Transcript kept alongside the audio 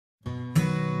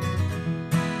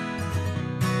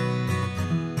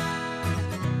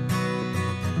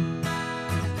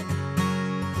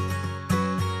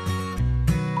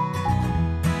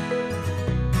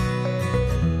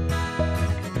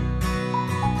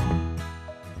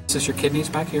This is your kidneys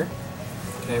back here.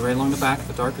 Okay, right along the back,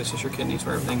 the dark, this is your kidneys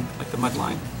where everything, like the mud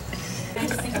line.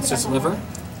 This is liver.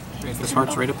 Right, this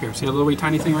heart's right up here. See a little wee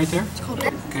tiny thing right there?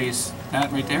 Okay, is that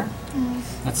right there?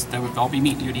 That would all be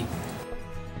meat duty.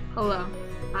 Hello,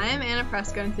 I am Anna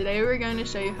Presco, and today we're going to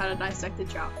show you how to dissect a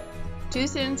trout. Two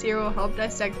students here will help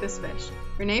dissect this fish,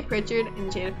 Renee Pritchard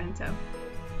and Jada Pinto.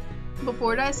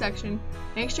 Before dissection,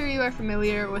 make sure you are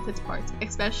familiar with its parts,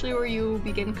 especially where you will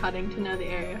begin cutting to know the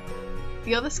area.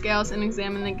 Feel the scales and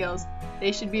examine the gills.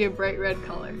 They should be a bright red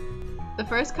color. The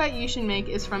first cut you should make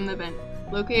is from the vent,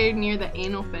 located near the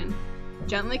anal fin.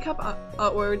 Gently cut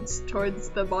upwards towards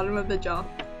the bottom of the jaw.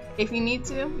 If you need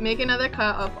to, make another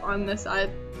cut up on the side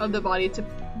of the body to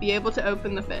be able to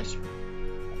open the fish.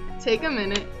 Take a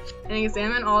minute and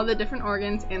examine all the different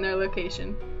organs and their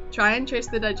location. Try and trace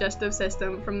the digestive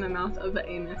system from the mouth of the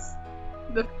anus.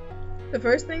 The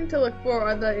first thing to look for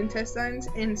are the intestines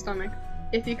and stomach.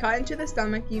 If you cut into the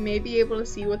stomach, you may be able to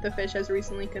see what the fish has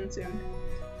recently consumed.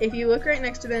 If you look right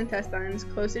next to the intestines,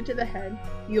 closer to the head,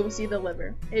 you will see the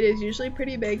liver. It is usually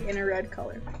pretty big and a red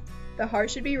color. The heart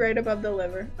should be right above the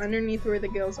liver, underneath where the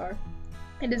gills are.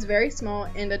 It is very small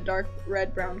and a dark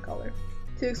red-brown color.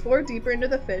 To explore deeper into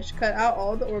the fish, cut out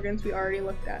all the organs we already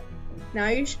looked at. Now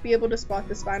you should be able to spot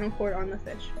the spinal cord on the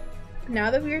fish.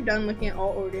 Now that we are done looking at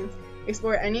all organs,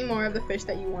 explore any more of the fish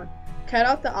that you want. Cut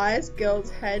out the eyes, gills,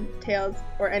 head, tails,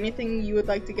 or anything you would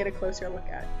like to get a closer look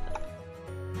at.